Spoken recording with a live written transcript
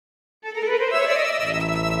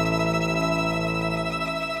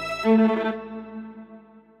Hello,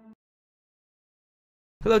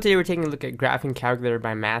 today we're taking a look at Graphing Calculator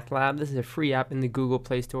by Mathlab. This is a free app in the Google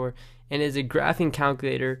Play Store and is a graphing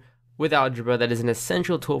calculator with algebra that is an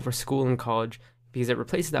essential tool for school and college because it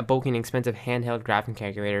replaces that bulky and expensive handheld graphing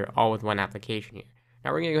calculator all with one application here.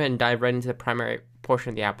 Now we're going to go ahead and dive right into the primary portion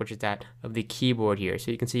of the app, which is that of the keyboard here.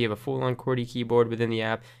 So you can see you have a full-on QWERTY keyboard within the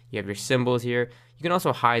app. You have your symbols here. You can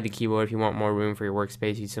also hide the keyboard if you want more room for your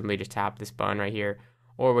workspace. You simply just tap this button right here.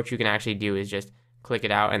 Or what you can actually do is just click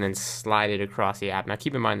it out and then slide it across the app. Now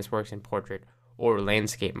keep in mind this works in portrait or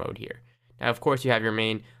landscape mode here. Now of course you have your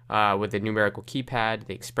main with the numerical keypad,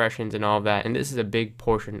 the expressions and all of that, and this is a big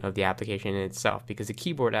portion of the application in itself because the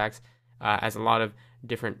keyboard acts as a lot of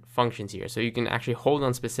different functions here. So you can actually hold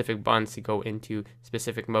on specific buttons to go into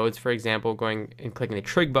specific modes. For example, going and clicking the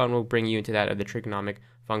trig button will bring you into that of the trigonomic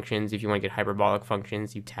functions. If you want to get hyperbolic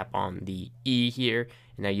functions, you tap on the E here,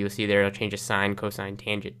 and now you'll see there it'll change a sine, cosine,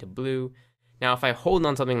 tangent to blue. Now, if I hold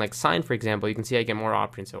on something like sine, for example, you can see I get more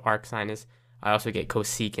options. So arc sinus, I also get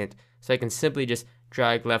cosecant. So I can simply just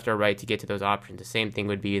drag left or right to get to those options. The same thing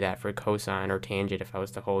would be that for cosine or tangent. If I was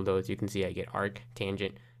to hold those, you can see I get arc,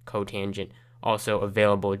 tangent, cotangent, also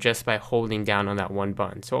available just by holding down on that one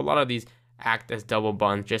button. So a lot of these act as double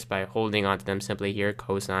buttons just by holding onto them simply here.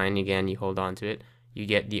 Cosine, again, you hold on to it, you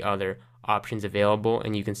get the other options available,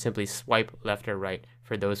 and you can simply swipe left or right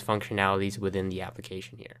for those functionalities within the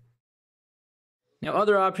application here. Now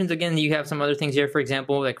other options, again, you have some other things here, for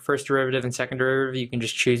example, like first derivative and second derivative. You can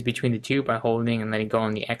just choose between the two by holding and letting go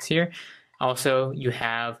on the X here. Also, you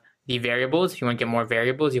have the variables. If you want to get more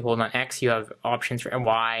variables, you hold on X. You have options for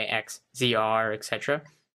Y, X, ZR, etc.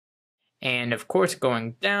 And of course,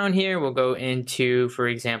 going down here, we'll go into, for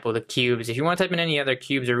example, the cubes. If you want to type in any other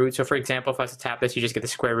cubes or roots, so for example, if I was to tap this, you just get the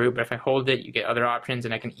square root, but if I hold it, you get other options,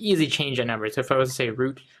 and I can easily change that number. So if I was to say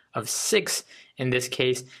root of 6 in this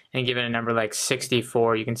case, and give it a number like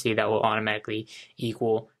 64, you can see that will automatically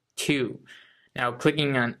equal 2. Now,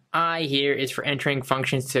 clicking on I here is for entering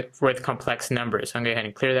functions with complex numbers. So I'm going to go ahead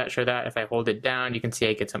and clear that, show that. If I hold it down, you can see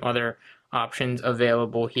I get some other options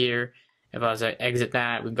available here. If I was to exit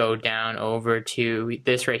that, we go down over to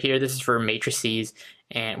this right here. This is for matrices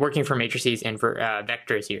and working for matrices and for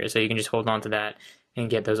vectors here. So you can just hold on to that and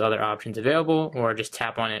get those other options available, or just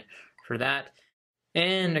tap on it for that.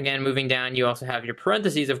 And again, moving down, you also have your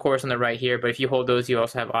parentheses, of course, on the right here. But if you hold those, you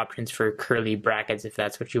also have options for curly brackets if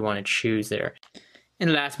that's what you want to choose there.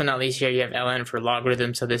 And last but not least, here you have ln for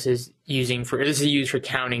logarithm. So this is used for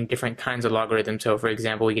counting different kinds of logarithms. So for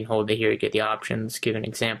example, we can hold it here, get the options. Give an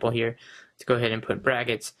example here. Let's go ahead and put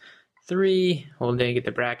brackets 3, hold it, get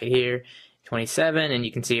the bracket here, 27, and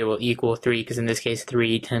you can see it will equal 3, because in this case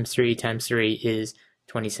 3 times 3 times 3 is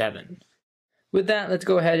 27. With that, let's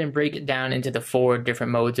go ahead and break it down into the 4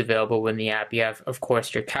 different modes available within the app. You have, of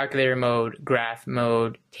course, your calculator mode, graph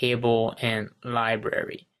mode, table, and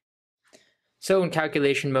library. So in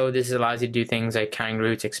calculation mode, this allows you to do things like counting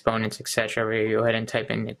roots, exponents, etc. Where you go ahead and type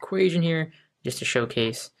in an equation here just to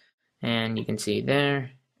showcase, and you can see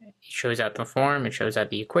there it shows out the form, it shows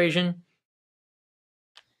out the equation.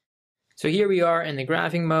 So here we are in the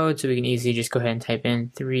graphing mode, so we can easily just go ahead and type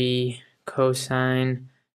in 3 cosine,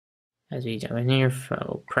 as we do in here,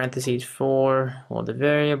 parentheses 4, hold the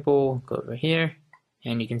variable, go over here,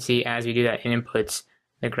 and you can see as we do that, it inputs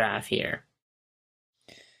the graph here.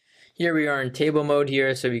 Here we are in table mode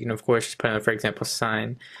here, so we can of course just put in, for example,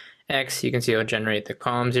 sine x. You can see it'll generate the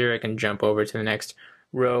columns here. I can jump over to the next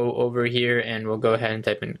row over here, and we'll go ahead and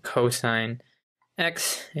type in cosine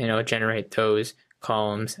x, and it'll generate those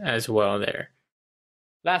columns as well there.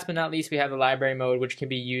 Last but not least, we have the library mode, which can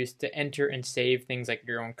be used to enter and save things like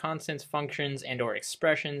your own constants, functions, and or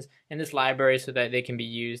expressions in this library so that they can be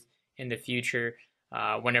used in the future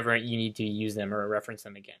whenever you need to use them or reference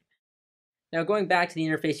them again. Now going back to the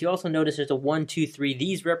interface, you also notice there's a 1, 2, 3.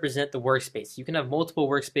 These represent the workspace. You can have multiple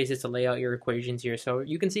workspaces to lay out your equations here. So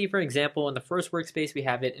you can see, for example, in the first workspace, we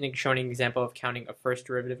have it showing an example of counting a first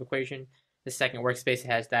derivative equation. The second workspace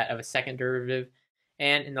has that of a second derivative.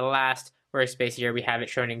 And in the last workspace here, we have it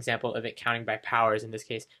showing an example of it counting by powers, in this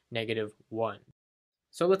case, -1.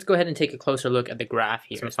 So let's go ahead and take a closer look at the graph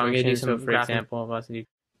here. So I'm going to do some, for example, let's do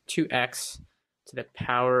 2x to the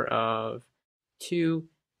power of 2,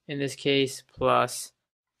 in this case, plus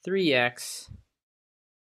 3x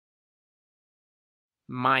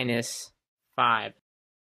minus 5.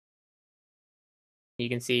 You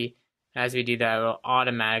can see as we do that, it will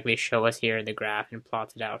automatically show us here in the graph and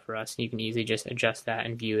plot it out for us. You can easily just adjust that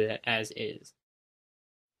and view it as is.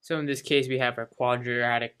 So in this case, we have our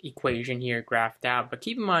quadratic equation here graphed out. But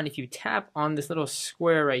keep in mind, if you tap on this little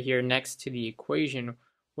square right here next to the equation,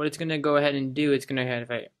 what it's going to go ahead and do, it's going to,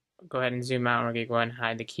 if I go ahead and zoom out. We're going to go ahead and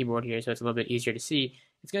hide the keyboard here so it's a little bit easier to see.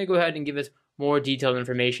 It's going to go ahead and give us more detailed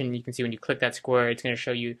information. You can see when you click that square, it's going to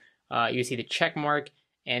show you, you see the check mark,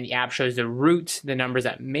 and the app shows the roots, the numbers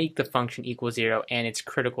that make the function equal 0, and its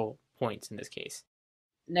critical points in this case.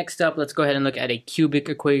 Next up, let's go ahead and look at a cubic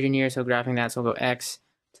equation here. So graphing that, so we'll go x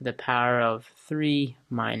to the power of 3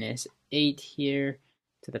 minus 8 here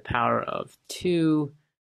to the power of 2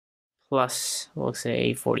 plus, we'll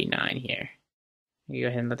say 49 here. I'm going to go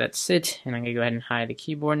ahead and let that sit, and I'm going to go ahead and hide the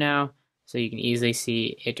keyboard now so you can easily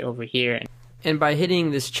see it over here. And by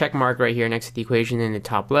hitting this check mark right here next to the equation in the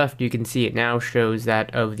top left, you can see it now shows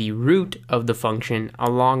that of the root of the function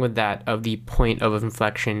along with that of the point of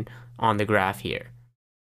inflection on the graph here.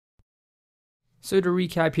 So to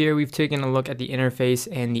recap here, we've taken a look at the interface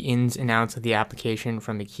and the ins and outs of the application,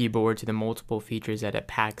 from the keyboard to the multiple features that it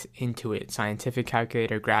packs into it: scientific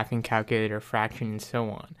calculator, graphing calculator, fraction, and so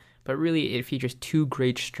on. But really, it features two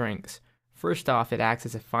great strengths. First off, it acts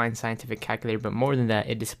as a fine scientific calculator, but more than that,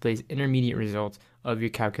 it displays intermediate results of your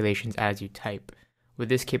calculations as you type. With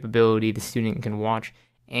this capability, the student can watch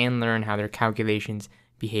and learn how their calculations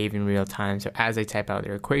behave in real time. So as they type out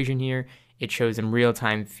their equation here, it shows them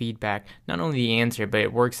real-time feedback, not only the answer, but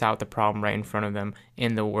it works out the problem right in front of them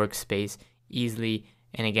in the workspace easily.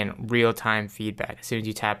 And again, real-time feedback. As soon as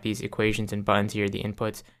you tap these equations and buttons here, the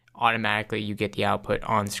inputs, automatically you get the output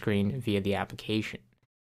on screen via the application.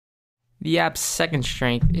 The app's second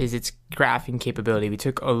strength is its graphing capability. We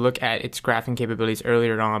took a look at its graphing capabilities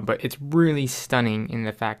earlier on, but it's really stunning in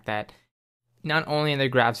the fact that not only are the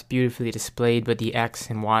graphs beautifully displayed, but the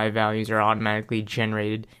X and Y values are automatically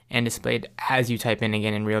generated and displayed as you type in,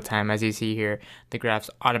 again in real time. As you see here, the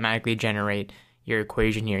graphs automatically generate your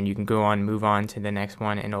equation here, and you can go on, move on to the next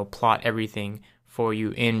one, and it'll plot everything for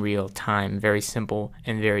you in real time. Very simple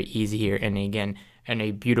and very easy here, and again, and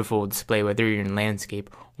a beautiful display whether you're in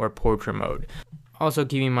landscape or portrait mode. Also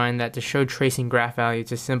keep in mind that to show tracing graph value,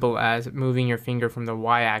 it's as simple as moving your finger from the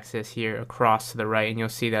y-axis here across to the right, and you'll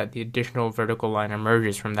see that the additional vertical line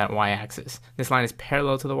emerges from that y-axis. This line is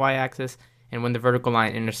parallel to the y-axis, and when the vertical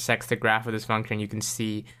line intersects the graph of this function, you can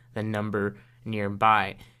see the number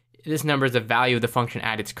nearby. This number is the value of the function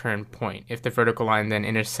at its current point. If the vertical line then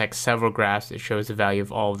intersects several graphs, it shows the value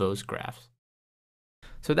of all of those graphs.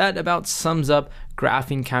 So that about sums up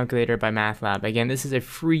Graphing Calculator by Mathlab. Again, this is a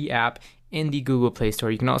free app in the Google Play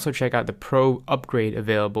Store. You can also check out the Pro upgrade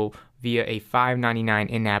available via a $5.99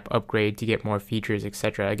 in-app upgrade to get more features,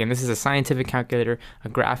 etc. Again, this is a scientific calculator, a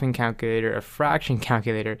graphing calculator, a fraction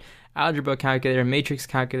calculator, algebra calculator, matrix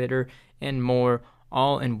calculator, and more,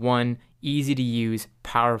 all in one easy to use,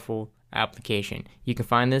 powerful application. You can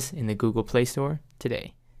find this in the Google Play Store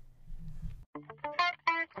today.